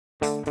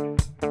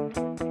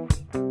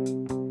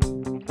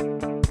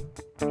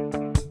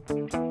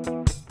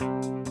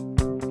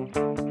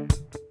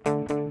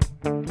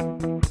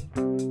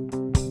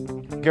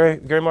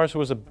Garry Marshall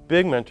was a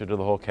big mentor to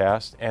the whole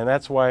cast, and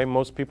that's why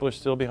most people are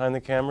still behind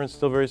the camera and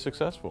still very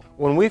successful.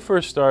 When we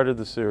first started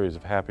the series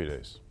of Happy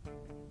Days,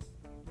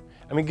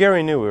 I mean,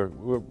 Garry knew we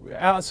were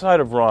outside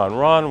of Ron.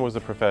 Ron was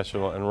a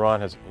professional, and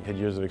Ron had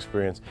years of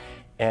experience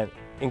and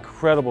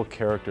incredible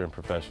character and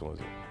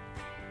professionalism.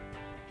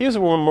 He was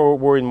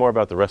worried more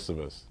about the rest of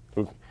us,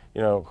 who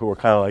were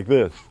kind of like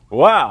this.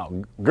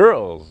 Wow,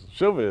 girls,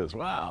 showbiz,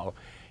 wow.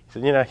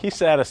 He said, he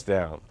sat us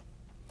down.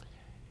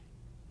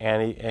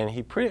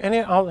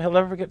 I'll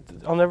never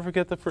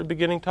forget the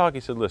beginning talk. He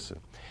said, listen,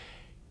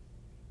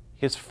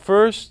 his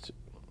first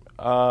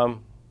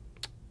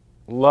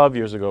love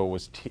years ago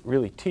was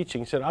really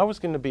teaching. He said, I was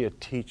going to be a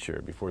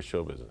teacher before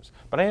show business,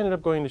 but I ended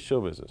up going to show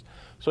business.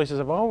 So he says,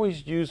 I've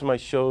always used my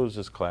shows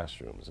as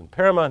classrooms, and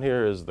Paramount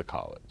here is the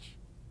college.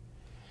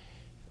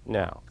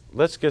 Now,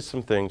 let's get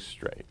some things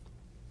straight.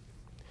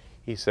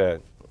 He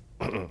said,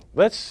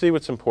 let's see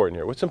what's important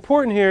here. What's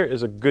important here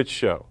is a good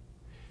show,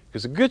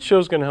 because a good show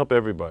is going to help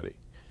everybody.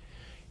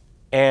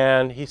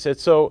 And he said,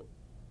 so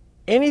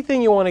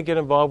anything you want to get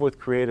involved with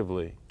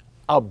creatively,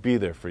 I'll be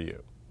there for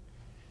you.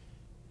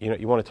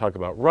 You want to talk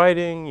about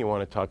writing, you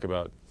want to talk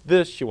about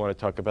this, you want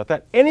to talk about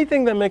that.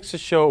 Anything that makes the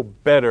show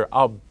better,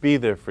 I'll be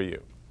there for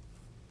you.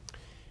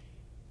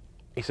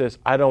 He says,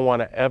 I don't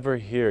want to ever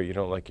hear you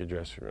don't like your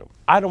dressing room.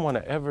 I don't want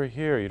to ever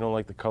hear you don't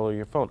like the color of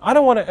your phone. I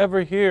don't want to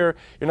ever hear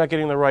you're not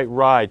getting the right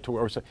ride to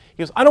where. He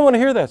goes, I don't want to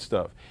hear that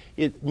stuff.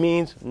 It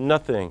means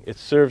nothing. It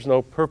serves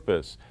no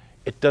purpose.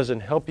 It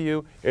doesn't help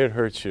you. It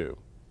hurts you.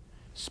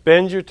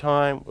 Spend your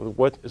time with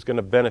what is going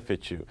to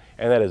benefit you,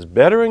 and that is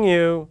bettering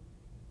you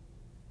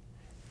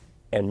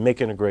and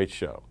making a great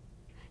show.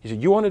 He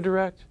said, you want to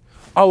direct?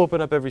 I'll open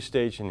up every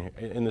stage in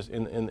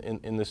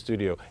the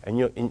studio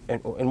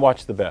and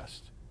watch the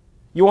best.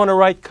 You want to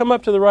write? Come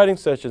up to the writing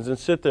sessions and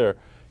sit there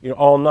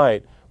all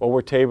night while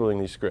we're tabling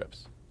these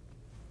scripts.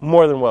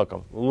 More than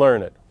welcome.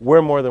 Learn it. Wear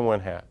more than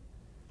one hat.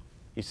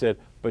 He said,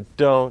 but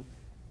don't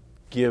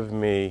give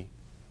me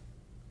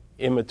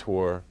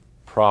immature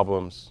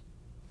problems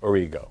or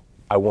ego.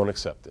 I won't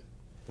accept it.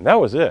 And that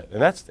was it.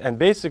 And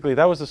basically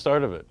that was the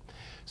start of it.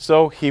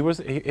 So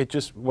it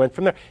just went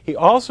from there. He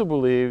also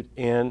believed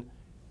in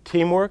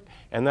teamwork,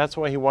 and that's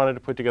why he wanted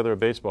to put together a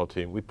baseball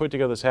team. We put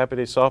together this Happy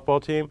Days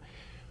softball team.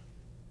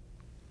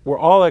 We're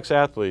all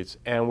ex-athletes,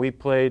 and we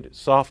played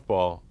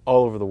softball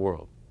all over the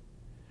world.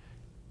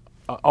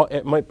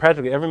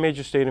 Practically every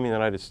major stadium in the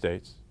United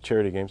States,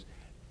 charity games,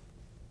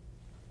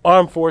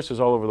 armed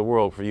forces all over the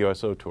world for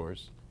USO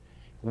tours,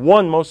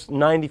 won most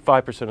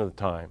 95% of the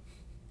time.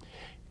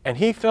 And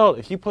he felt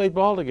if you played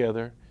ball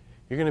together,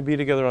 you're going to be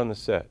together on the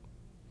set.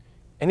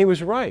 And he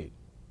was right.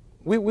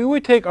 We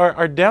would take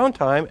our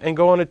downtime and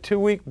go on a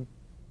 2-week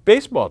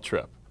baseball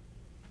trip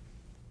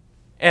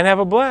and have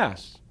a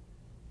blast.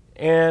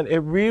 And it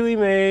really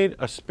made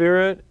a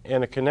spirit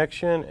and a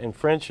connection and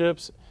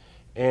friendships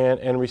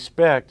and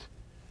respect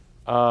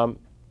kind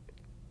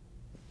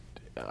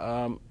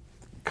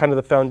of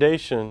the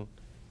foundation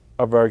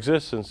of our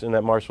existence in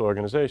that Marshall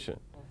organization.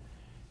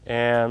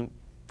 And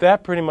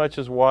that pretty much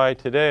is why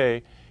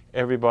today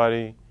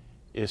everybody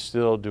is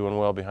still doing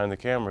well behind the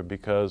camera,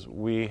 because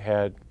we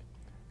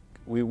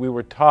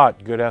were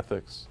taught good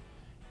ethics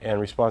and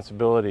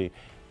responsibility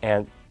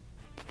and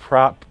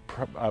pride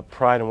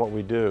in what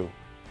we do.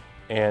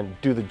 And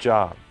do the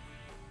job.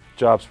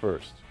 Jobs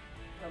first.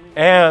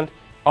 And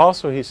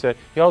also he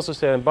also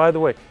said, and by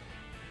the way,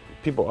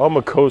 people, I'm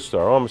a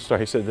co-star, I'm a star.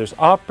 He said, there's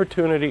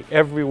opportunity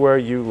everywhere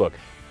you look.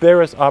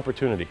 There is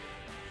opportunity.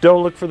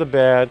 Don't look for the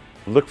bad,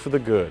 look for the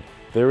good.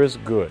 There is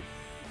good.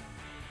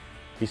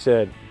 He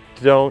said,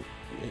 don't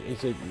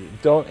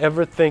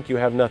ever think you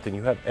have nothing.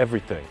 You have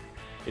everything.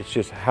 It's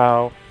just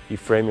how you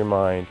frame your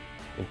mind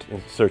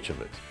in search of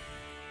it.